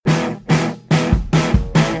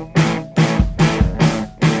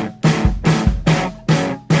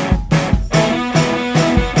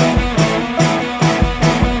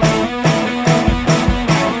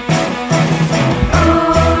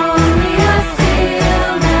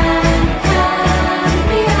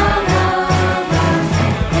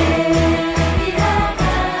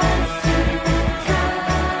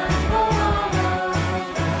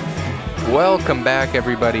Welcome back,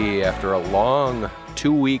 everybody, after a long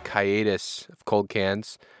 2-week hiatus of cold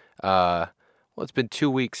cans. It's been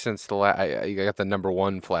 2 weeks since I got the number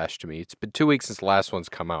one flash to me. It's been 2 weeks since the last one's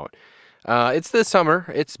come out. It's the summer.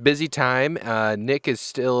 It's busy time. Nick is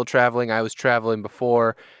still traveling. I was traveling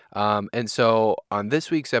before. And so on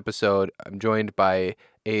this week's episode, I'm joined by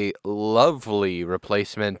a lovely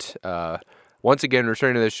replacement. Once again,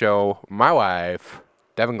 returning to the show, my wife,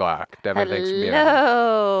 Devin Glock. Devin, thanks for being here.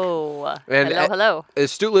 Hello. And hello.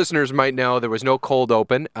 Astute listeners might know there was no cold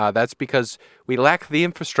open. That's because we lack the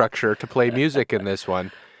infrastructure to play music in this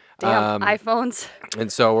one. Damn, iPhones.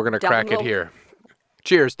 And so we're going to crack it here.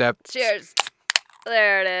 Cheers, Deb. Cheers.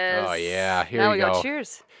 There it is. Oh, yeah. Here now we go.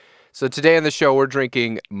 Cheers. So today on the show, we're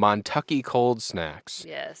drinking Montucky Cold Snacks.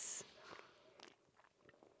 Yes.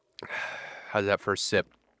 How's that first sip?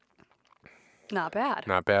 Not bad.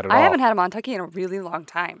 Not bad at all. I haven't had a Montucky in a really long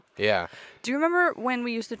time. Yeah. Do you remember when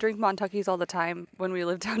we used to drink Montuckies all the time when we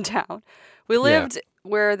lived downtown? We lived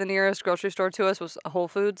where the nearest grocery store to us was Whole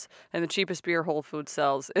Foods, and the cheapest beer Whole Foods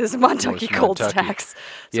sells is Montucky Cold Snacks.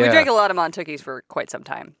 So we drank a lot of Montuckies for quite some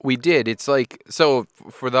time. We did. It's like, so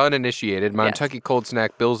for the uninitiated, Montucky Cold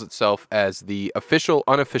Snack bills itself as the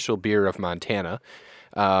unofficial beer of Montana.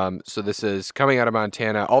 So this is coming out of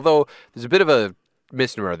Montana, although there's a bit of a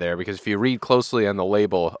misnomer there, because if you read closely on the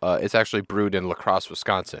label, it's actually brewed in La Crosse,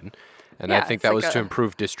 Wisconsin. And I think that was to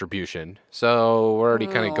improve distribution. So we're already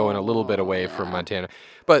kind of going a little bit away from Montana.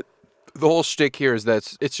 But the whole shtick here is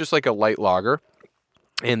that it's just like a light lager.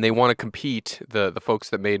 And they want to compete, the folks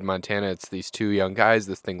that made Montana, it's these two young guys.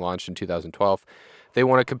 This thing launched in 2012. They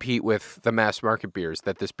want to compete with the mass market beers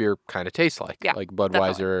that this beer kind of tastes like. Yeah, like Budweiser.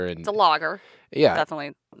 Definitely. And it's a lager. Yeah.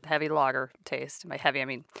 Definitely heavy lager taste. By heavy, I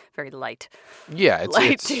mean very light. Yeah. It's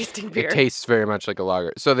light tasting beer. It tastes very much like a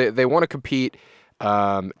lager. So they want to compete.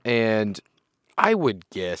 And I would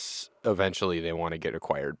guess eventually they want to get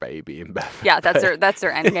acquired by AB InBev. Yeah, that's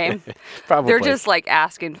their end game. Probably. They're just like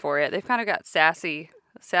asking for it. They've kind of got sassy.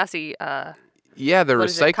 Yeah, they're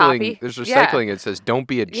recycling. There's recycling. Yeah. It says, "Don't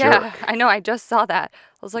be a jerk." Yeah, I know. I just saw that.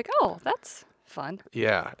 I was like, "Oh, that's fun."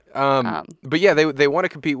 Yeah. But yeah, they want to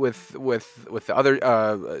compete with the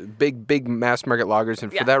other big mass market lagers,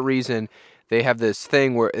 and for that reason, they have this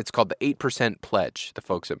thing where it's called the 8% pledge. The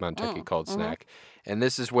folks at Montucky Cold Snack, and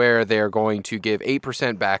this is where they are going to give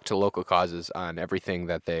 8% back to local causes on everything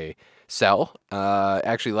that they sell.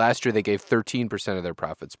 Actually, last year they gave 13% of their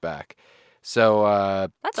profits back. So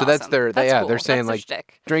that's so awesome. that's their cool. They're saying that's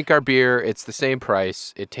like, drink our beer. It's the same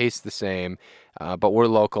price. It tastes the same, but we're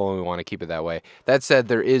local and we want to keep it that way. That said,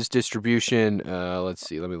 there is distribution. Let's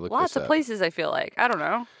see. Let me look. Lots of places. I feel like I don't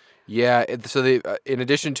know. Yeah. So they, in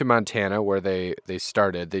addition to Montana, where they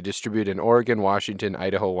started, they distribute in Oregon, Washington,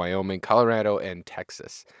 Idaho, Wyoming, Colorado, and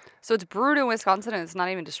Texas. So it's brewed in Wisconsin and it's not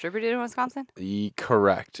even distributed in Wisconsin?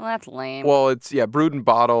 Correct. Well, that's lame. Well, it's brewed and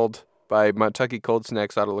bottled by Montucky Cold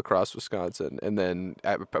Snacks out of La Crosse, Wisconsin. And then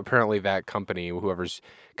apparently that company, whoever's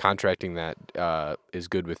contracting that, is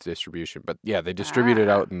good with distribution. But yeah, they distribute it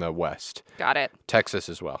out in the West. Got it. Texas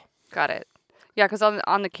as well. Got it. Yeah, because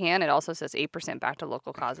on the can, it also says 8% back to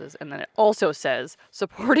local causes. And then it also says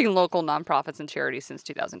supporting local nonprofits and charities since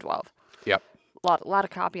 2012. Yep. A lot of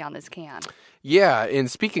copy on this can. Yeah,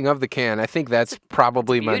 and speaking of the can, I think that's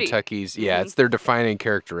probably Montucky's. Yeah, it's their defining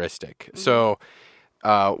characteristic. So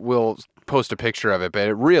we'll post a picture of it, but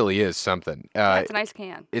it really is something. It's a nice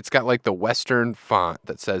can. It's got like the Western font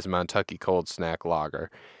that says Montucky Cold Snack Lager.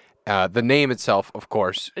 The name itself, of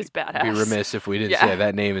course, is badass. Be remiss if we didn't say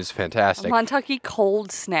that name is fantastic. Montucky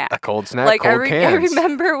Cold Snack. A cold snack, like cold cans. I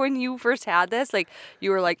remember when you first had this, like you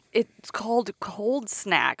were like, it's called Cold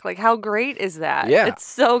Snack. Like how great is that? Yeah. It's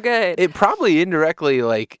so good. It probably indirectly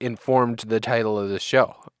like informed the title of the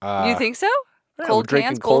show. You think so? Cold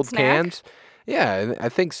cans, cold cans. Yeah, I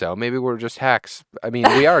think so. Maybe we're just hacks. I mean,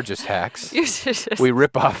 we are just hacks. We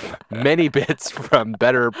rip off many bits from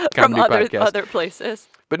better comedy podcasts. Other places.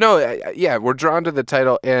 But no, we're drawn to the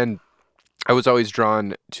title, and I was always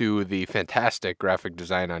drawn to the fantastic graphic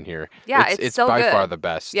design on here. Yeah, it's so by good. far the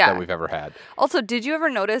best that we've ever had. Also, did you ever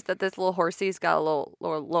notice that this little horsey's got a little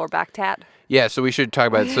lower back tat? Yeah, so we should talk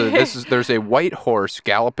about it. So there's a white horse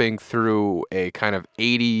galloping through a kind of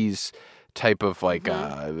 80s type of like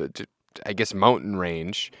I guess mountain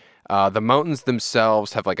range. The mountains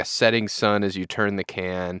themselves have like a setting sun as you turn the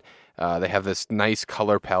can. They have this nice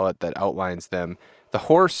color palette that outlines them. The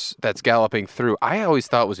horse that's galloping through, I always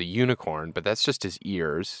thought was a unicorn, but that's just his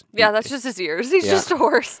ears. Yeah, that's just his ears. He's just a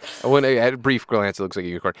horse. At a brief glance, it looks like a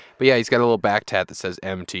unicorn. But yeah, he's got a little back tat that says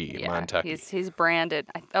MT, Montucky. He's branded.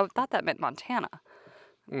 I thought that meant Montana.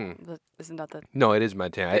 Isn't that the... No, it is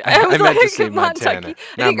Montana. I meant to say Montana.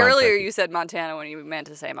 I think earlier you said Montana when you meant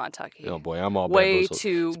to say Montucky. Oh, boy, I'm all way bamboozled.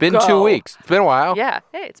 too It's been 2 weeks. It's been a while. Yeah.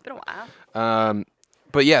 Hey, it's been a while.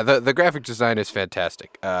 But yeah, the graphic design is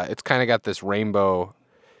fantastic. It's kind of got this rainbow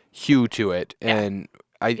hue to it, and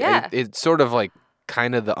it's sort of like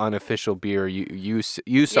kind of the unofficial beer you saw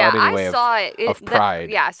it anyway. I saw it. Of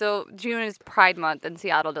Pride. So June is Pride Month, and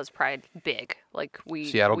Seattle does Pride big. Like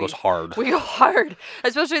Seattle goes hard. We go hard,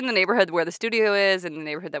 especially in the neighborhood where the studio is, and the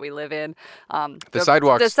neighborhood that we live in.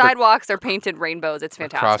 The sidewalks are painted rainbows. It's The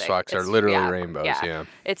fantastic. crosswalks are literally rainbows. Yeah,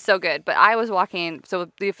 it's so good. But I was walking. So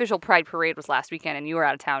the official Pride parade was last weekend, and you were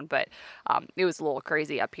out of town. But it was a little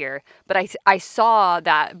crazy up here. But I saw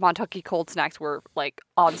that Montucky cold snacks were like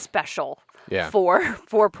on special. Yeah.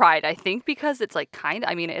 For Pride, I think because it's like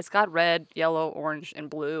it's got red, yellow, orange, and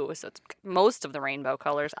blue, so it's most of the rainbow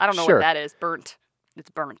colors. I don't know what that is. Burnt. It's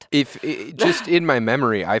burnt. Just in my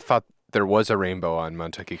memory, I thought there was a rainbow on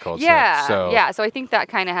Montucky Cold Snacks. So I think that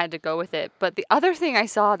kind of had to go with it. But the other thing I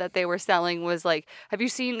saw that they were selling was like, have you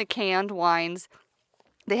seen the canned wines?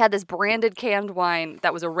 They had this branded canned wine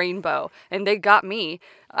that was a rainbow, and they got me.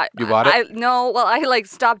 You bought it? No, well, I like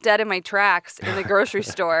stopped dead in my tracks in the grocery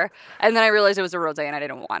store, and then I realized it was a rosé, and I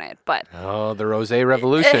didn't want it. But the rosé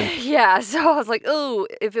revolution. Yeah, so I was like, ooh,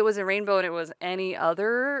 if it was a rainbow and it was any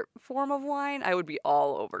other form of wine, I would be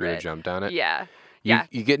all over it. You would have jumped on it? Yeah.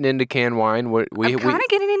 You getting into canned wine? I'm kind of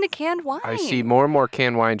getting into canned wine. I see more and more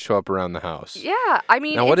canned wine show up around the house. Yeah, I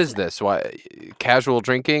mean... Now, what is this? Why, casual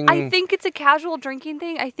drinking? I think it's a casual drinking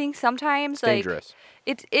thing. I think sometimes... It's dangerous.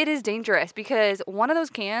 It is dangerous because one of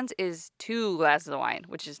those cans is 2 glasses of wine,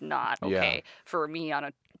 which is not okay for me on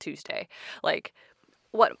a Tuesday. Like...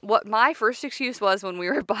 What my first excuse was when we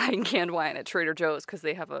were buying canned wine at Trader Joe's, because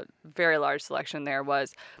they have a very large selection there,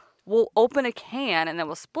 was... We'll open a can and then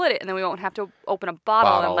we'll split it, and then we won't have to open a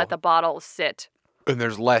bottle and let the bottle sit. And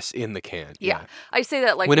there's less in the can. Yeah. I say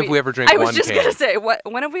that like... When have we ever drank one can? I was just going to say,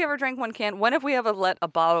 when have we ever drank one can? When have we ever let a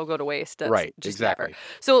bottle go to waste? That's right, just exactly. Never.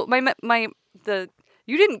 So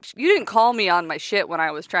you didn't call me on my shit when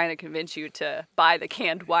I was trying to convince you to buy the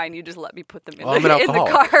canned wine. You just let me put them in the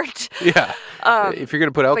cart. Yeah. If you're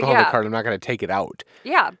going to put alcohol in the cart, I'm not going to take it out.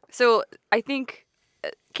 Yeah. So I think...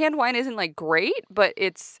 canned wine isn't like great, but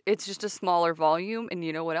it's just a smaller volume, and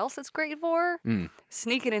you know what else it's great for?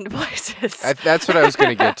 Sneak it into places. That's what I was going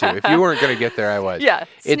to get to. If you weren't going to get there, I was. Yeah,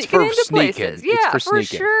 it's for sneaking. Places. Yeah, it's for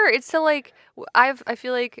sure. It's to like I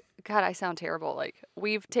feel like, God, I sound terrible. Like,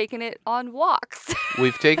 we've taken it on walks.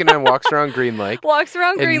 We've taken it on walks around Green Lake. Walks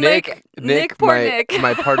around Green Lake. Nick,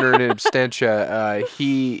 my partner in absentia,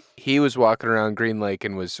 he was walking around Green Lake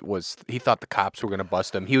and was he thought the cops were going to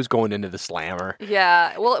bust him. He was going into the Slammer.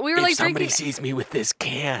 Yeah. Well, we were like somebody sees me with this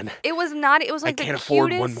can. It was not. It was like I can't the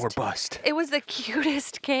afford cutest, one more bust. It was the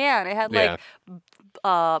cutest can. It had like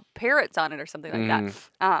parrots on it or something like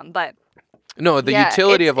that. But no, the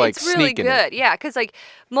utility of like it's really sneaking good. it. Yeah, because like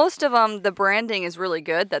most of them, the branding is really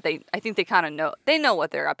good. That I think they kind of know. They know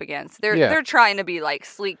what they're up against. They're trying to be like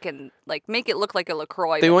sleek and like make it look like a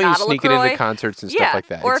LaCroix. They but want you not to sneak it into concerts and stuff like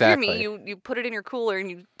that. Or exactly. if you're me, you put it in your cooler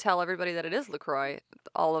and you tell everybody that it is LaCroix.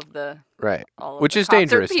 All of the which is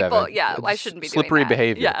dangerous, people. Devin. Yeah, I shouldn't be slippery doing that.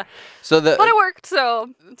 behavior. Yeah, but it worked, so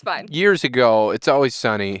it's fine. Years ago, It's Always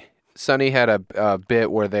Sunny. Sunny had a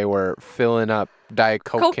bit where they were filling up Diet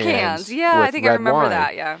Coke cans. Yeah, with I think I red remember wine.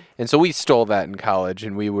 that. Yeah. And so we stole that in college,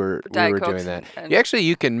 and we were doing that. Actually,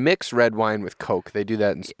 you can mix red wine with Coke. They do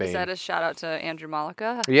that in Spain. Is that a shout out to Andrew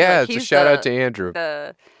Malika? Yeah, it's a shout out to Andrew.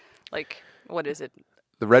 What is it?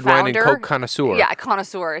 The red wine and Coke connoisseur. Yeah,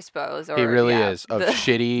 connoisseur, I suppose. Or, he really is of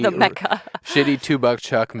shitty, the Mecca, shitty $2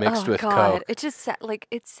 Chuck mixed with Coke. It just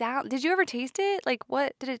Did you ever taste it? Like,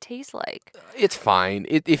 what did it taste like? It's fine.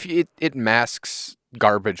 It masks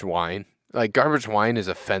garbage wine. Like, garbage wine is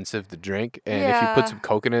offensive to drink, and if you put some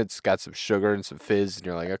Coke in it, it's got some sugar and some fizz, and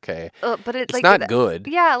you're like, okay, but it's like, not good.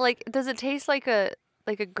 Yeah, like, does it taste like a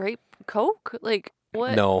grape Coke? Like.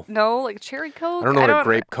 What? No, like cherry Coke. I don't know what a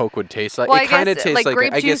grape Coke would taste like. Well, it kind of tastes like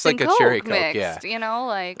grape juice like and a cherry Coke Coke, mixed, you know,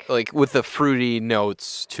 like with the fruity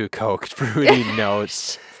notes to Coke, fruity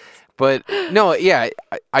notes. But no, yeah,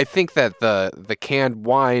 I think that the canned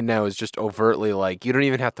wine now is just overtly like you don't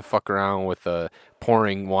even have to fuck around with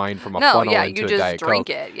pouring wine from a funnel into a Diet Coke. You just drink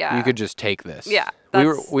it. Yeah, you could just take this. Yeah,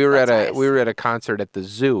 we were at a concert at the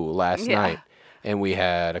zoo last night. And we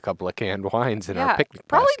had a couple of canned wines in our picnic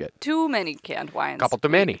probably basket. Too many canned wines. Couple too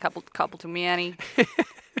many. Couple too many.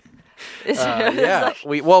 We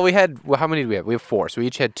had. How many did we have? We have 4. So we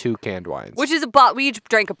each had 2 canned wines. Which is we each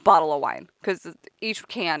drank a bottle of wine because each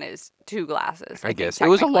can is 2 glasses. I guess it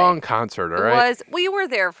was a long concert. All right. We were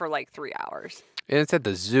there for like 3 hours. And it's at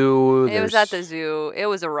the zoo. It was at the zoo. It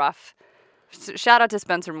was a rough. Shout out to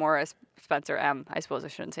Spencer Morris. Spencer M. I suppose I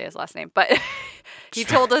shouldn't say his last name, but he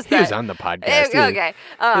told us that he was on the podcast. Okay,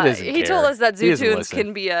 he told us that Zoo Tunes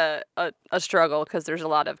can be a struggle because there's a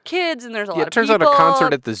lot of kids and there's a lot of it turns people. out a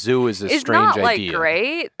concert at the zoo is a strange idea. It's idea. not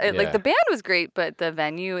great. Like the band was great, but the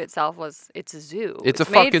venue itself it's a zoo. It's a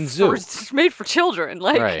fucking zoo. It's made for children,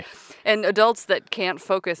 right. And adults that can't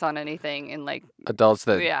focus on anything, and like adults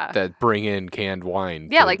that bring in canned wine.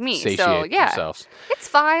 Yeah, like me. Satiate themselves. It's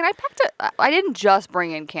fine. I didn't just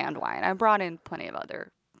bring in canned wine. I brought in plenty of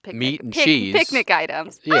other meat and cheese picnic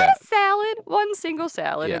items. I had a salad, one single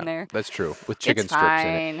salad in there. That's true, with chicken it's strips fine.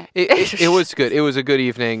 in it. It was good. It was a good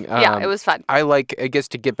evening. It was fun. I guess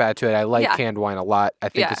to get back to it, I like canned wine a lot. I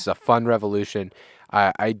think it's a fun revolution.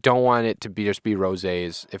 I don't want it to just be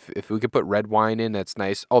rosés. If we could put red wine in, that's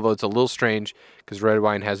nice. Although it's a little strange because red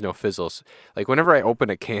wine has no fizzles. Like whenever I open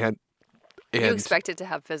a can, you expect it to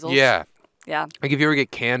have fizzles. Yeah. Yeah. Like, have you ever get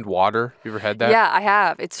canned water? You ever had that? Yeah, I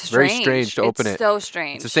have. It's strange. Very strange to open it. It's so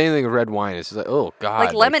strange. It's the same thing with red wine. It's just like, oh, God.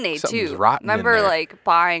 Like lemonade, too. Rotten Remember, like,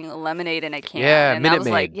 buying lemonade in a can? Yeah, and Minute I was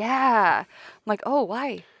like, I'm like, oh,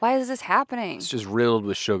 why? Why is this happening? It's just riddled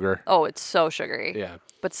with sugar. Oh, it's so sugary. Yeah.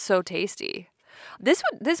 But so tasty. This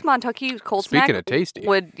Montucky cold snack. Speaking of tasty.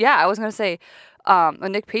 I was going to say, a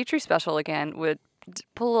Nick Petrie special again would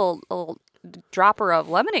put a little dropper of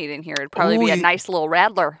lemonade in here. It'd probably be a nice little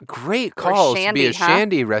rattler. Great call. Shandy, be a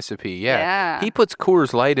shandy recipe. Yeah. He puts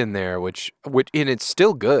Coors Light in there, which and it's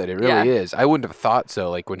still good. It really is. I wouldn't have thought so.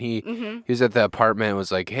 Like when he was at the apartment,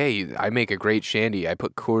 was like, hey, I make a great shandy. I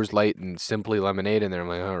put Coors Light and Simply Lemonade in there. I'm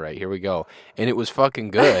like, all right, here we go. And it was fucking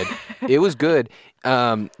good. It was good.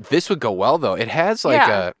 This would go well though. It has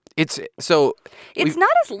like it's not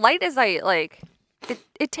as light as I like.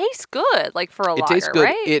 It tastes good, like for a lager, tastes good.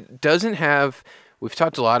 Right? It doesn't have. We've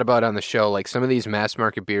talked a lot about on the show, like some of these mass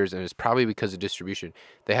market beers, and it's probably because of distribution.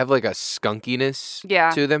 They have like a skunkiness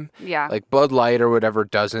to them. Yeah. Like Bud Light or whatever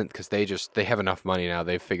doesn't, because they have enough money now.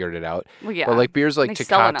 They've figured it out. Well, yeah. But like beers like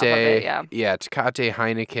Tecate, Tecate,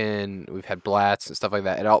 Heineken, we've had Blatz and stuff like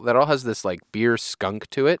that. That all has this like beer skunk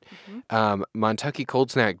to it. Montucky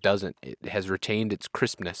Cold Snack doesn't. It has retained its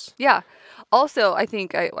crispness. Yeah. Also, I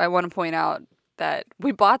think I want to point out that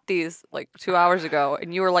we bought these like 2 hours ago,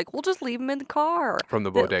 and you were like, we'll just leave them in the car. From the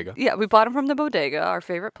bodega. Yeah, we bought them from the bodega, our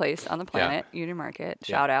favorite place on the planet, Union Market.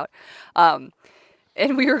 Shout out.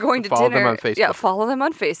 And we were going to follow dinner. Them on Facebook. Yeah, follow them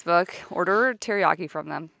on Facebook. Order teriyaki from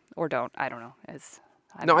them. Or don't. I don't know.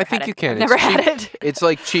 I think you can. Never had it. It's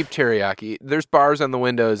like cheap teriyaki. There's bars on the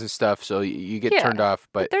windows and stuff, so you get turned off.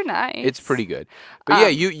 But they're nice. It's pretty good.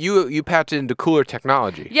 But you patented cooler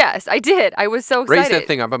technology. Yes, I did. I was so excited. Raise that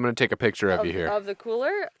thing up. I'm going to take a picture of you here. Of the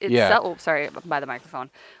cooler? Sorry, by the microphone.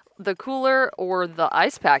 The cooler or the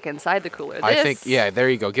ice pack inside the cooler. I think, there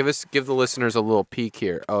you go. Give the listeners a little peek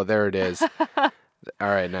here. Oh, there it is. All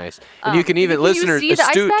right, nice. And you can even, listeners, you see the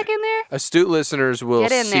ice pack in there? Astute listeners will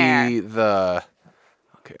see the...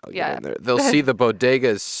 Okay, I'll get in there. They'll see the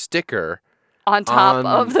bodega's sticker on top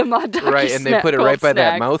of the Montucky right, and they put it right by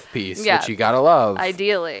that mouthpiece, which you gotta love.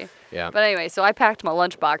 Ideally. Yeah. But anyway, so I packed my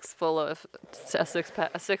lunchbox full of a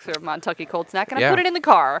sixer of Montucky Cold Snack, and I put it in the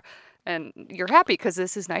car. And you're happy because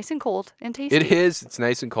this is nice and cold and tasty. It is. It's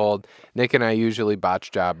nice and cold. Nick and I usually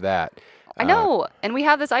botch job that. I know, and we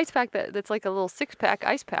have this ice pack that's like a little 6-pack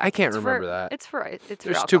ice pack. I can't remember that.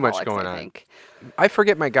 There's too much going on. I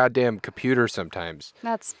forget my goddamn computer sometimes.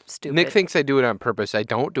 That's stupid. Nick thinks I do it on purpose. I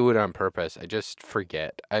don't do it on purpose. I just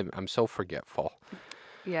forget. I'm so forgetful.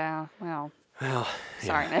 Yeah. Well.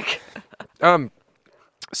 Sorry, Nick.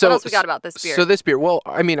 So what else we got about this beer? So this beer. Well,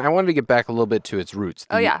 I mean, I wanted to get back a little bit to its roots.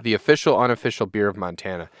 The official, unofficial beer of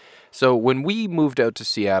Montana. So when we moved out to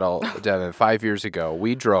Seattle, Devin, 5 years ago,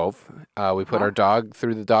 we drove. We put our dog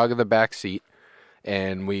through the dog in the back seat,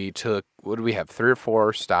 and we took, what did we have, 3 or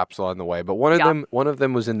 4 stops along the way. But one of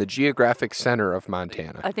them was in the geographic center of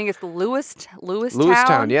Montana. I think it's the Lewistown.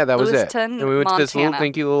 Lewistown, yeah, that was it. And we went to this little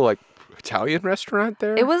dinky little like Italian restaurant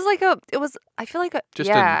there. It was I feel like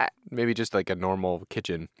maybe just like a normal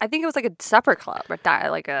kitchen. I think it was like a supper club or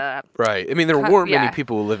like a. Right. I mean, there weren't many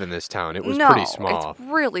people who live in this town. It was pretty small. It's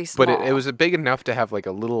really small. But it was big enough to have like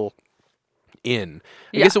a little inn.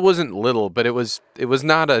 I guess it wasn't little, but it was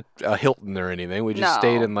not a Hilton or anything. We just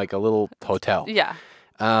stayed in like a little hotel. Yeah.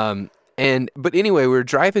 But anyway, we were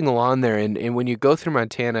driving along there, and when you go through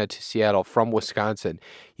Montana to Seattle from Wisconsin,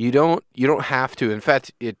 you don't have to. In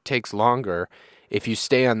fact, it takes longer if you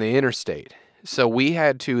stay on the interstate. So we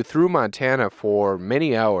had to, through Montana for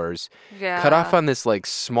many hours, cut off on this like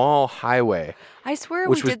small highway. I swear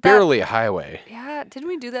which was barely a highway. Yeah, didn't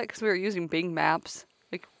we do that because we were using Bing Maps?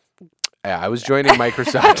 Yeah, I was joining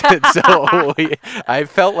Microsoft, so I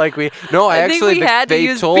felt like we. No, I actually, think we had to they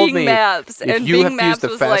use told Bing me Maps, if and you Bing have to use Maps the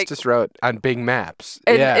was like, fastest route on Bing Maps.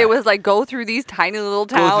 and yeah. it was like go through these tiny little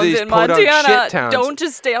Go through towns these in podunk shit Montana. towns. Don't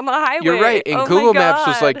just stay on the highway. You're right. And oh Google my Maps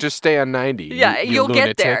was like, God. just stay on 90. Yeah, you you'll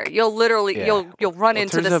lunatic. get there. You'll literally Yeah. you'll run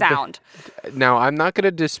into the there's a sound. Now, I'm not going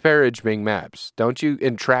to disparage Bing Maps. Don't you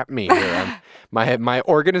entrap me here. My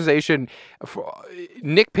organization,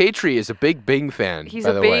 Nick Patry is a big Bing fan. He's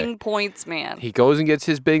by a the Bing way. points man. He goes and gets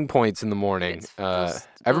his Bing points in the morning. It's those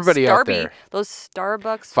Everybody out there, those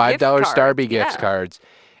Starbucks $5 gift cards. Starbucks gift Yeah. cards.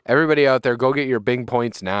 Everybody out there, go get your Bing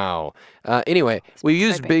points now. Anyway, we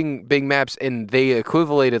used Bing Maps, and they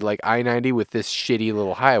equivalated like I-90 with this shitty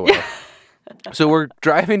little highway. So we're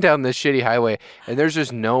driving down this shitty highway, and there's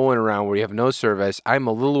just no one around. We have no service. I'm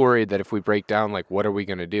a little worried that if we break down, like, what are we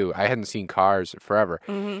going to do? I hadn't seen cars forever.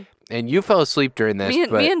 Mm-hmm. And you fell asleep during this.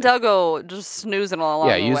 Me and Duggo just snoozing all along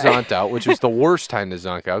yeah, the you way. zonked out, which was the worst time to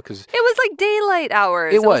zonk out. Cause it was like daylight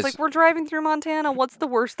hours. It was like, we're driving through Montana. What's the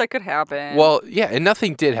worst that could happen? Well, yeah, and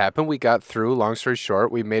nothing did happen. We got through, long story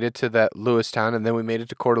short. We made it to that Lewistown, and then we made it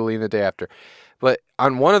to Coeur d'Alene the day after. But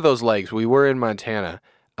on one of those legs, we were in Montana.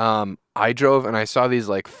 I drove, and I saw these,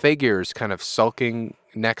 like, figures kind of sulking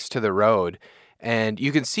next to the road. And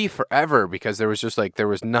you can see forever because there was just, like, there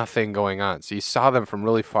was nothing going on. So you saw them from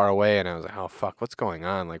really far away, and I was like, oh, fuck, what's going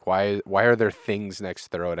on? Like, why are there things next to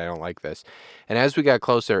the road? I don't like this. And as we got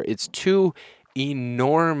closer, it's two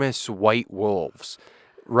enormous white wolves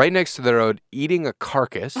right next to the road eating a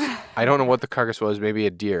carcass. I don't know what the carcass was, maybe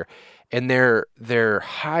a deer. And their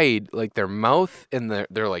hide, like their mouth and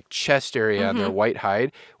their like chest area on their white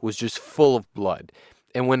hide was just full of blood.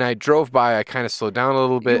 And when I drove by, I kind of slowed down a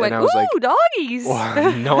little bit, you went, and I was like, doggies.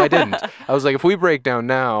 well, no, I didn't. I was like, if we break down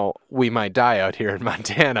now, we might die out here in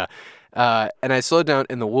Montana. And I slowed down,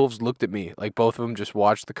 and the wolves looked at me, like both of them just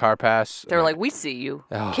watched the car pass. They're like, we see you.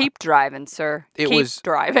 Keep driving, sir. Keep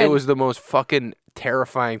driving. It was the most fucking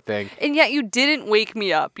terrifying thing. And yet you didn't wake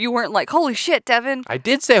me up. You weren't like, holy shit, Devin. I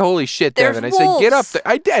did say, holy shit, There's Devin. wolves. I said, get up there.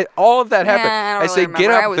 I did. All of that happened. I I said,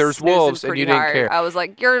 get up, there's wolves, and you didn't hard. care. I was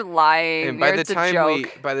like, you're lying. And by the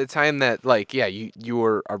time that, like, yeah, you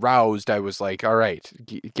were aroused, I was like, all right,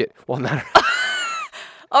 get well, not.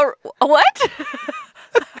 What?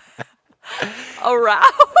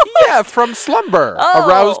 Aroused? Yeah, from slumber. Oh.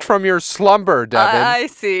 Aroused from your slumber, Devin. I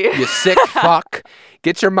see. You sick fuck.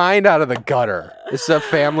 Get your mind out of the gutter. This is a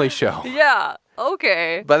family show. Yeah.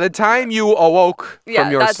 Okay. By the time you awoke from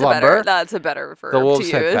your slumber, that's a better verb the wolves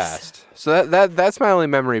to use. had passed. So that's my only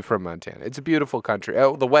memory from Montana. It's a beautiful country.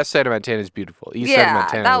 The west side of Montana is beautiful. East side of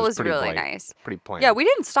Montana that was pretty really plain. nice. Pretty plain. Yeah, we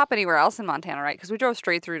didn't stop anywhere else in Montana, right? Because we drove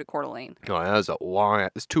straight through to Coeur d'Alene. No, that was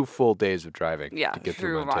it's 2 full days of driving. Yeah, to get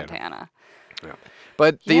through Montana. Yeah.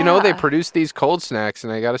 But you know, they produce these cold snacks,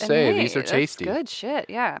 and I gotta say, these are tasty. That's good shit.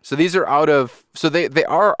 Yeah. So these are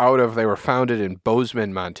they were founded in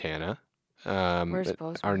Bozeman, Montana. Where's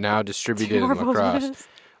Bozeman? Are now distributed in La Crosse.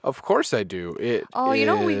 Of course I do. You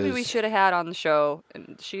know what we should have had on the show?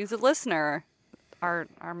 And she's a listener. Our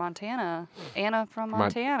Montana, Anna from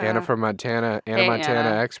Montana. Anna from Montana, Hey, Montana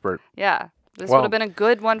Anna. expert. Yeah. This would have been a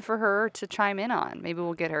good one for her to chime in on. Maybe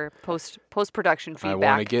we'll get her post-production feedback. I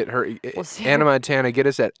want to get her. We'll see. Anna Montana, get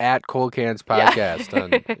us at Cold Cans Podcast on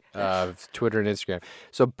Twitter and Instagram.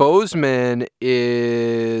 So Bozeman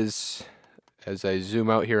is, as I zoom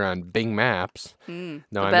out here on Bing Maps. No,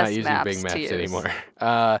 I'm not using Bing Maps anymore.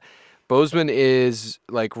 Bozeman is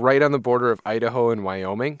like right on the border of Idaho and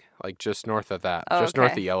Wyoming, like just north of that, just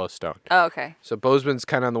north of Yellowstone. Oh, okay. So Bozeman's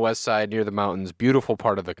kind of on the west side near the mountains. Beautiful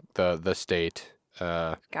part of the state.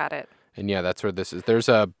 Got it. And yeah, that's where this is. There's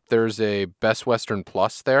a Best Western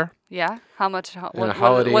Plus there. Yeah. How much? What a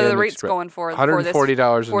are the rates going for? $140 a night.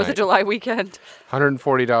 4th of July weekend.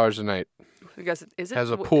 $140 a night. I guess is it?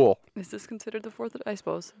 Has a pool. Is this considered the 4th? I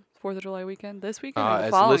suppose 4th of July weekend this weekend. Or the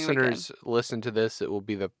as following listeners weekend? listen to this, it will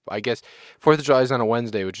be I guess 4th of July is on a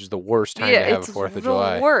Wednesday, which is the worst time to have a 4th of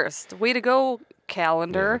July. The worst. Way to go,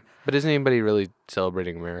 calendar. Yeah. But isn't anybody really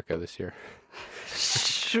celebrating America this year?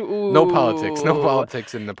 Ooh. No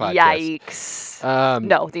politics in the podcast. Yikes.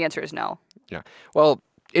 No, the answer is no. Yeah. Well,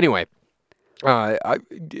 anyway,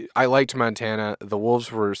 I liked Montana. The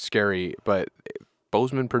wolves were scary, but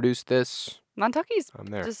Bozeman produced this. Montucky's I'm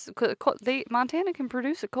there. Montana can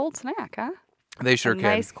produce a cold snack, huh? They sure can.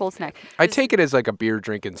 Nice cold snack. I take it as like a beer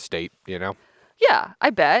drinking state, you know? Yeah, I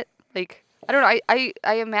bet. Like, I don't know.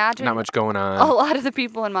 I imagine not much going on. A lot of the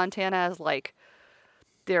people in Montana as like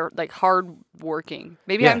they're like hard working.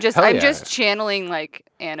 Maybe Yeah, I'm just channeling like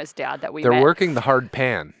Anna's dad that we They're met. working the hard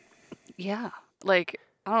pan. Yeah. Like,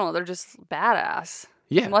 I don't know, they're just badass.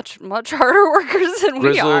 much harder workers than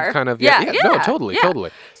we are. Grizzled kind of. Yeah. No, totally.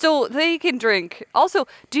 So they can drink. Also,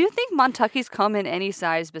 do you think Montuckies come in any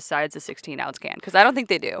size besides a 16-ounce can? Because I don't think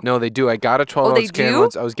they do. No, they do. I got a 12-ounce can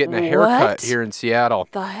once. I was getting a haircut here in Seattle.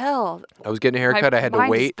 The hell? I was getting a haircut. I had to wait.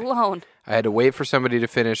 Mind is blown. I had to wait for somebody to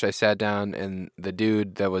finish. I sat down, and the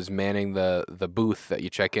dude that was manning the booth that you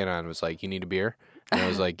check in on was like, "You need a beer?" And I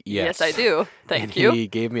was like, "Yes, yes, I do. Thank you." He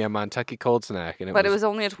gave me a Montucky Cold Snack, and it was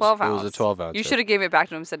only a 12-ounce. It was a 12-ounce. You should have gave it back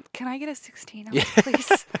to him and said, "Can I get a 16-ounce,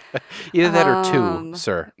 please?" Either that or 2,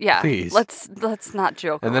 sir. Yeah, please. Let's not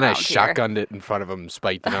joke. And then I shotgunned shotgunned it in front of him,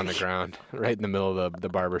 spiked it on the ground, right in the middle of the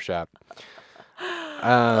barber shop.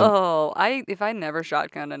 If I never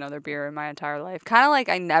shotgunned another beer in my entire life, kind of like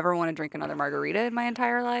I never want to drink another margarita in my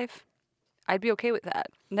entire life, I'd be okay with that.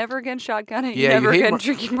 Never again shotgunning. Yeah, never again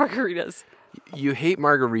drinking margaritas. You hate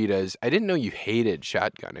margaritas. I didn't know you hated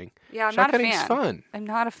shotgunning. Yeah, I'm not a fan. Shotgunning's fun. I'm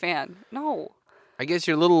not a fan. No. I guess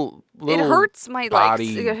your little it hurts my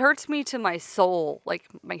body. It hurts me to my soul, like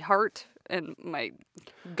my heart and my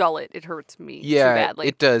gullet. It hurts me too badly.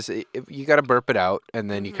 It does. You got to burp it out,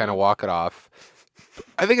 and then you kind of walk it off.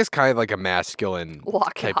 I think it's kind of like a masculine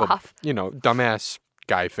type of, dumbass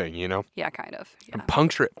guy thing, Yeah, kind of. Yeah. And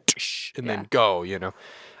puncture it, and then go,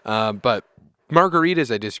 But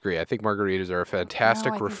margaritas, I disagree. I think margaritas are a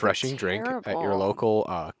fantastic, refreshing drink at your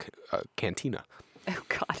local cantina. Oh,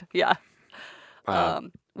 God. Yeah.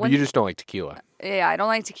 But you just don't like tequila. Yeah, I don't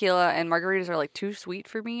like tequila, and margaritas are like too sweet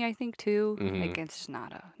for me, I think, too. Mm-hmm. Like, it's just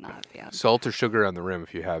not a fan. Salt or sugar on the rim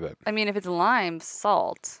if you have it. I mean, if it's lime,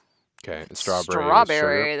 salt. Okay, and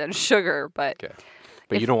strawberry, then sugar, but... Okay.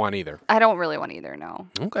 But you don't want either. I don't really want either, no.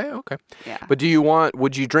 Okay. Yeah. But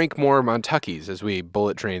would you drink more Montuckies as we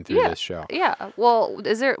bullet train through this show? Yeah. Well,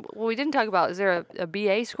 we didn't talk about, is there a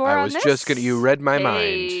BA score on this? I was just you read my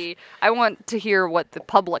mind. I want to hear what the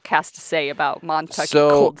public has to say about Montucky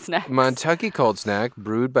Cold Snacks. Montucky Cold Snack,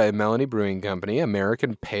 brewed by Melanie Brewing Company,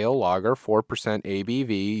 American Pale Lager, 4%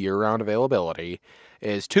 ABV, year-round availability,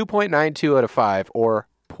 is 2.92 out of 5, or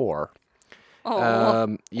poor.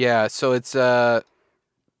 Oh. Yeah, so it's...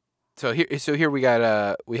 So here we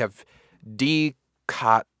have D.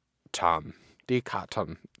 Cottom.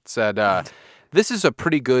 Said, this is a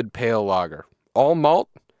pretty good pale lager. All malt?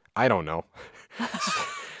 I don't know.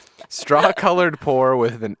 Straw-colored pour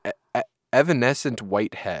with an evanescent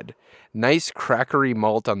white head. Nice crackery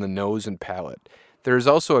malt on the nose and palate. There is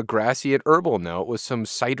also a grassy and herbal note with some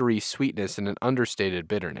cidery sweetness and an understated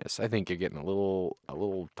bitterness. I think you're getting a little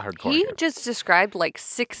hardcore. He just described like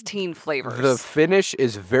 16 flavors. The finish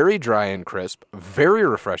is very dry and crisp, very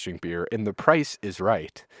refreshing beer, and the price is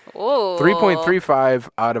right. Oh. 3.35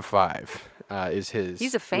 out of 5 is his.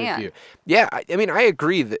 He's a fan. Review. Yeah, I mean, I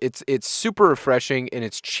agree that it's super refreshing and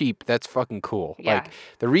it's cheap. That's fucking cool. Yeah. Like,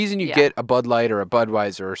 the reason you get a Bud Light or a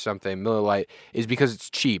Budweiser or something, Miller Lite, is because it's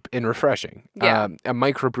cheap and refreshing. Yeah. A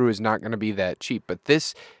microbrew is not going to be that cheap, but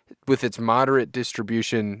this, with its moderate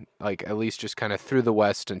distribution, like at least just kind of through the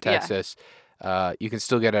West and Texas, you can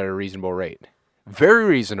still get at a reasonable rate. Very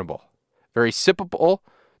reasonable. Very sippable.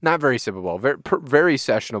 Not very sippable. Very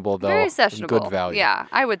sessionable, though. Very sessionable. Good value. Yeah,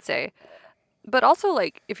 I would say. But also,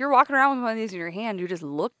 like, if you're walking around with one of these in your hand, you just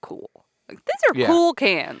look cool. Like, these are cool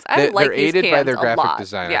cans. I like they're these aided cans by their a graphic lot.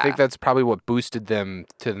 design. Yeah. I think that's probably what boosted them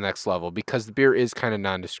to the next level, because the beer is kind of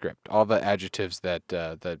nondescript. All the adjectives that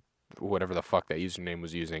whatever the fuck that username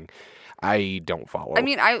was using, I don't follow. I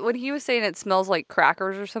mean, when he was saying it smells like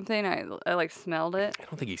crackers or something, I like smelled it. I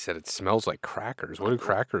don't think he said it smells like crackers. What do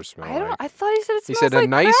crackers smell like? I thought he said it smells he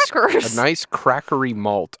said like crackers. A nice crackery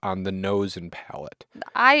malt on the nose and palate.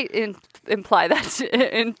 I imply that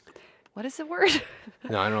in what is the word?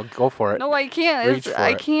 No, I don't know. Go for it. No, I can't.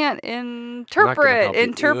 I can't interpret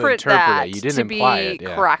that You didn't to imply be it,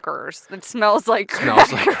 yeah. crackers. It smells like crackers.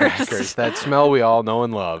 Smells like crackers. That smell we all know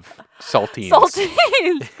and love. Saltines.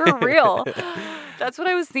 Saltines, for real. That's what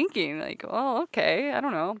I was thinking. Like, oh, okay. I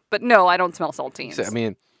don't know. But no, I don't smell saltines. So, I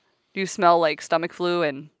mean, do you smell like stomach flu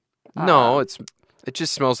and... No, it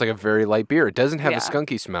just smells like a very light beer. It doesn't have a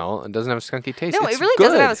skunky smell. It doesn't have a skunky taste. No, it's it really good.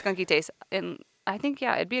 doesn't have a skunky taste. And I think,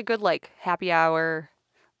 it'd be a good, like, happy hour,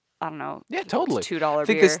 I don't know. Yeah, totally. $2 beer. I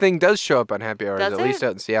think this thing does show up on happy hours, Does at least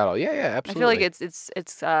out in Seattle. Yeah, absolutely. I feel like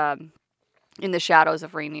it's in the shadows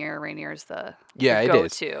of Rainier. Rainier's the it go-to.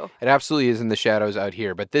 is. It absolutely is in the shadows out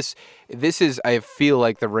here. But this is, I feel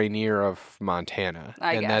like, the Rainier of Montana.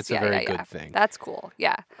 I guess. That's a very good thing. That's cool.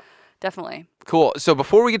 Yeah, definitely. Cool. So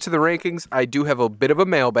before we get to the rankings, I do have a bit of a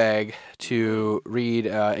mailbag to read.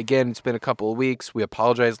 Again, it's been a couple of weeks. We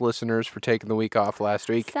apologize, listeners, for taking the week off last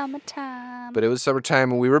week. Summertime. But it was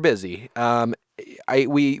summertime and we were busy.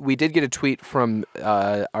 we did get a tweet from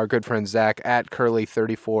our good friend Zach at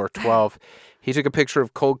Curly3412. He took a picture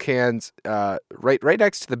of cold cans right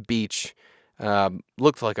next to the beach.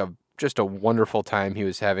 Looked like just a wonderful time he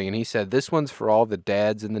was having, and he said, "This one's for all the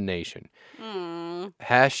dads in the nation."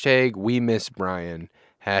 Hashtag we miss Brian.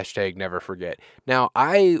 Hashtag never forget. Now,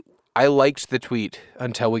 I liked the tweet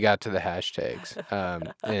until we got to the hashtags.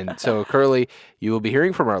 And so, Curly, you will be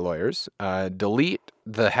hearing from our lawyers. Delete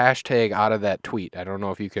the hashtag out of that tweet. I don't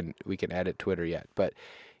know if we can add it to Twitter yet, but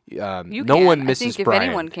no one misses I think Brian. If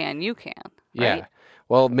anyone can, you can. Yeah. Right?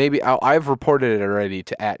 Well, maybe I've reported it already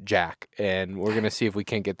to @Jack, and we're going to see if we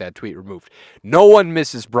can't get that tweet removed. No one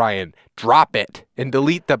misses Brian. Drop it and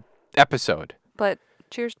delete the episode. But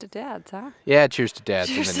cheers to dads, huh? Yeah, cheers to dads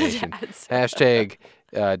Cheers in to the nation. dads. Hashtag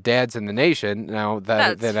dads in the nation. Now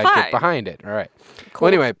That's then I fine. get behind it. All right. Cold, Well,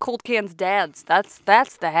 anyway, cold cans dads. That's the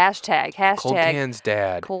hashtag. Hashtag cold cans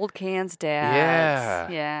dad. Cold cans dads. Yeah.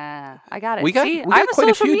 Yeah. I got it. We got See, we I'm got quite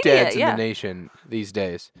a social few media, dads in yeah. the nation these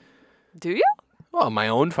days. Do you? Well, my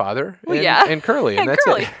own father and, Well, yeah. and Curly, and And that's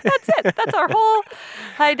Curly. it. That's it. That's our whole.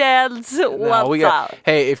 Hi, dads. What's up?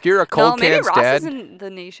 Hey, if you're a No, cold maybe cans Ross dad, is in the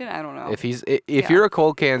nation. I don't know. if you're a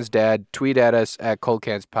cold cans dad, tweet at us at Cold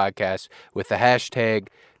Cans Podcast with the hashtag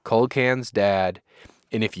Cold Cans Dad,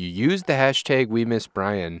 and if you use the hashtag We Miss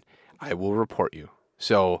Brian, I will report you.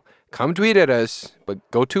 So come tweet at us, but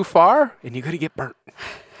go too far and you're gonna get burnt.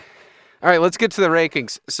 All right, let's get to the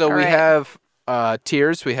rankings. So All we right. have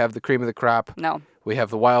tiers. We have the cream of the crop. No. We have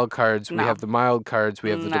the wild cards. We No. have the mild cards.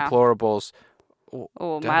 We have the No. deplorables.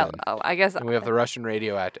 Oh, Devin. mild. Oh, I guess And we have the Russian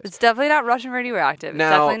radioactive. it's definitely not Russian radioactive. Now-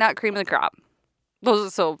 It's definitely not cream of the crop. Those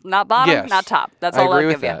are so not bottom, Yes. not top. That's I all I'll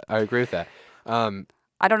agree give with that. I agree with that.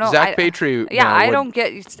 I don't know. Zach Patry. Yeah, now I would- don't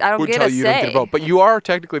get. I don't would get tell a you you don't say. get a vote, but you are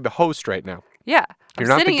technically the host right now. Yeah, You're I'm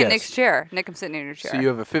not the sitting in guest. Nick's chair. Nick, I'm sitting in your chair. So you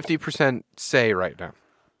have a 50% say right now.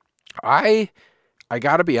 I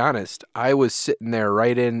gotta be honest. I was sitting there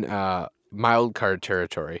right in mild card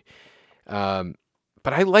territory,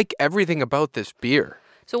 but I like everything about this beer.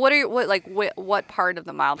 So what part of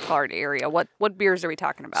the mild card area? What beers are we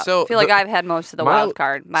talking about? So I feel like the I've had most of the mild mild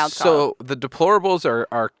card. So the deplorables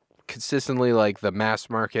are consistently like the mass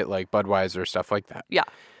market, like Budweiser, stuff like that. Yeah.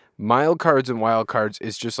 Mild cards and wild cards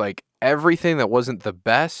is just like everything that wasn't the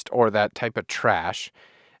best or that type of trash,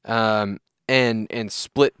 and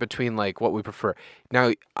split between like what we prefer.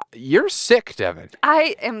 Now you're sick, Devin.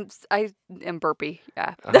 I am burpy.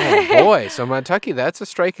 Yeah. Oh boy, so Montucky, that's a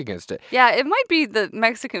strike against it. Yeah, it might be the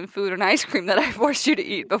Mexican food and ice cream that I forced you to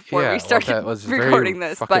eat before we started that was recording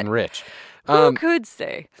very this. fucking But rich. who could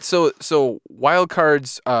say? So wild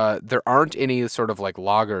cards, there aren't any sort of like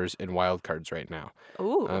lagers in wild cards right now.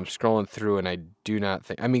 Ooh. I'm scrolling through and I do not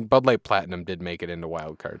think. I mean, Bud Light Platinum did make it into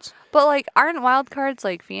wild cards. But like, aren't wild cards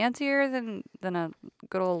like fancier than a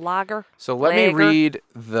good old lager? So let me Lager? read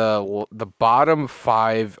the bottom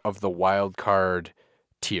 5 of the wild card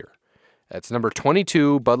tier. That's number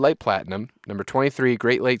 22, Bud Light Platinum. Number 23,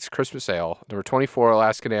 Great Lakes Christmas Ale. Number 24,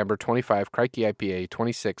 Alaskan Amber. 25, Crikey IPA.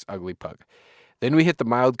 26, Ugly Pug. Then we hit the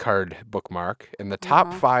mild card bookmark, and the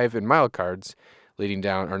top 5 in mild cards leading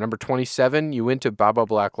down are number 27, Uinta Baba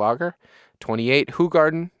Black Lager. 28,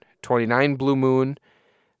 Hoegaarden. 29, Blue Moon.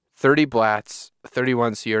 30, Blatz.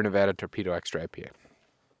 31, Sierra Nevada Torpedo Extra IPA.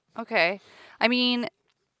 Okay. I mean,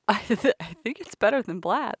 I think it's better than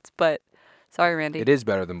Blatz, but sorry, Randy. It is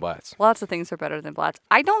better than Blatz. Lots of things are better than Blatz.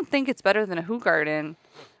 I don't think it's better than a Hoegaarden,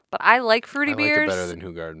 but I like fruity I like beers. it better than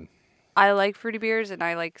Hoegaarden. I like fruity beers, and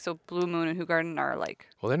I like Blue Moon and Hoegaarden are like.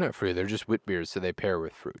 Well, they're not fruity. They're just wit beers, so they pair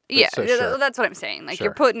with fruit. But Yeah, so, sure. that's what I'm saying. Like Sure.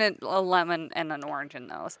 you're putting a lemon and an orange in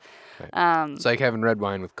those. Right. It's like having red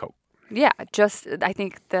wine with Coke. Yeah, I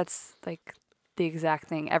think that's like the exact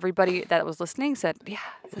thing. Everybody that was listening said, "Yeah,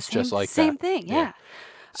 it's the just like same that. thing." Yeah. Yeah.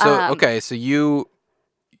 So okay, so you're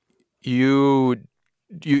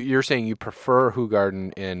saying you prefer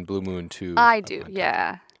Hoegaarden and Blue Moon to I do.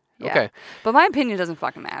 Yeah. Yeah. Okay. But my opinion doesn't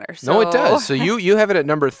fucking matter. So. No, it does. So you have it at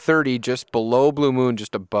number 30, just below Blue Moon,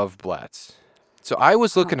 just above Blatz. So I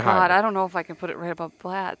was looking Oh, God, higher. I don't know if I can put it right above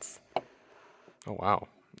Blatz. Oh wow.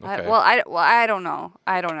 Okay. I don't know.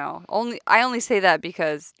 I don't know. I only say that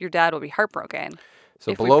because your dad will be heartbroken.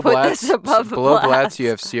 So if we below put Blatz, this above below Blatz, Blatz. you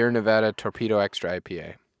have Sierra Nevada Torpedo Extra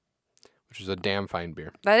IPA, which is a damn fine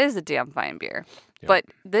beer. That is a damn fine beer. Yeah. But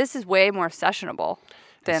this is way more sessionable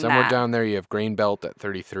than Somewhere that. down there, you have Grain Belt at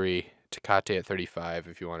 33, Tecate at 35,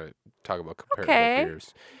 if you want to talk about comparable Okay.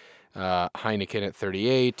 beers. Heineken at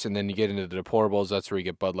 38, and then you get into the deplorables. That's where you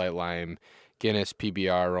get Bud Light Lime, Guinness,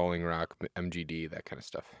 PBR, Rolling Rock, MGD, that kind of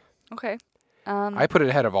stuff. Okay. I put it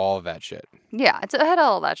ahead of all of that shit. Yeah, it's ahead of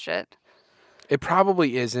all that shit. It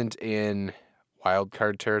probably isn't in wild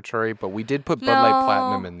card territory, but we did put Bud Light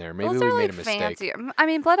Platinum in there. Maybe we made a mistake. Fancier. I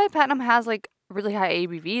mean, Bud Light Platinum has like really high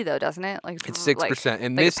ABV though, doesn't it? Like it's 6%,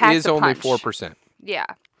 and this is only 4%. Yeah.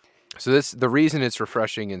 So the reason it's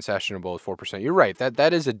refreshing and sessionable is 4%. You're right.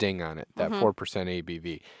 That is a ding on it. That 4%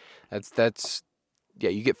 ABV. That's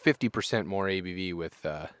you get 50% more ABV with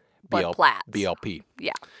BLP.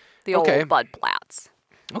 Yeah. The old Bud Platts.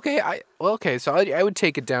 Okay. So I would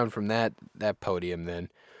take it down from that podium then.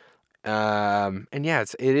 And yeah,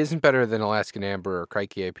 it isn't better than Alaskan Amber or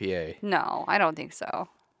Crikey IPA. No, I don't think so.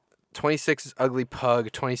 26 is Ugly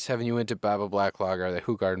Pug. 27 you went to Baba Black Lager, the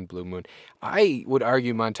Hoegaarden Blue Moon. I would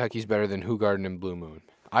argue Montucky's better than Hoegaarden and Blue Moon.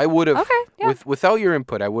 I would have, without your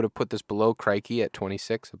input, I would have put this below Crikey at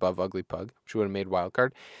 26, above Ugly Pug, which would have made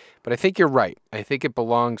wildcard. But I think you're right. I think it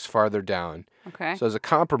belongs farther down. Okay. So as a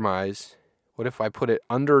compromise, what if I put it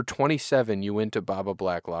under 27 you went to Baba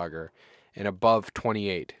Black Lager and above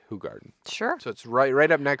 28 Hoegaarden? Sure. So it's right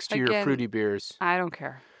up next to your fruity beers. I don't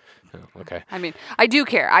care. Oh, okay. I mean, I do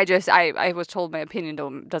care. I was told my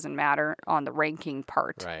opinion doesn't matter on the ranking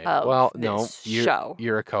part of this show.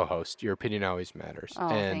 You're a co-host. Your opinion always matters. Oh,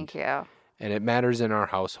 thank you. And it matters in our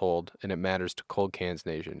household, and it matters to Cold Cans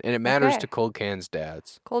Nation, and it matters to Cold Cans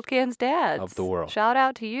dads. Cold Cans dads. Of the world. Shout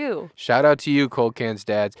out to you. Shout out to you, Cold Cans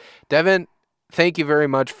dads. Devin, thank you very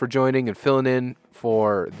much for joining and filling in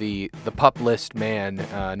for the pup list man,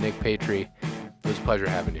 Nick Patry. It was a pleasure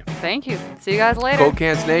having you. Thank you. See you guys later. Cold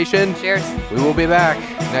Cans Nation. Cheers. We will be back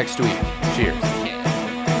next week. Cheers.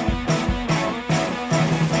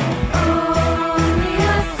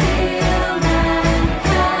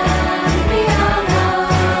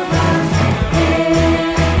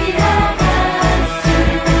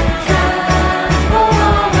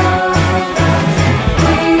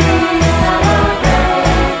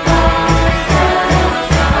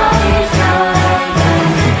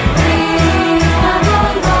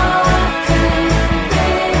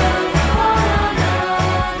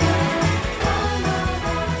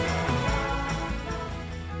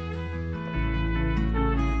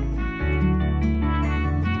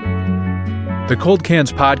 The Cold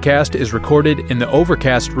Cans podcast is recorded in the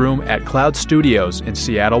Overcast Room at Cloud Studios in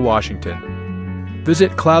Seattle, Washington.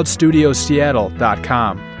 Visit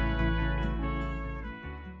cloudstudiosseattle.com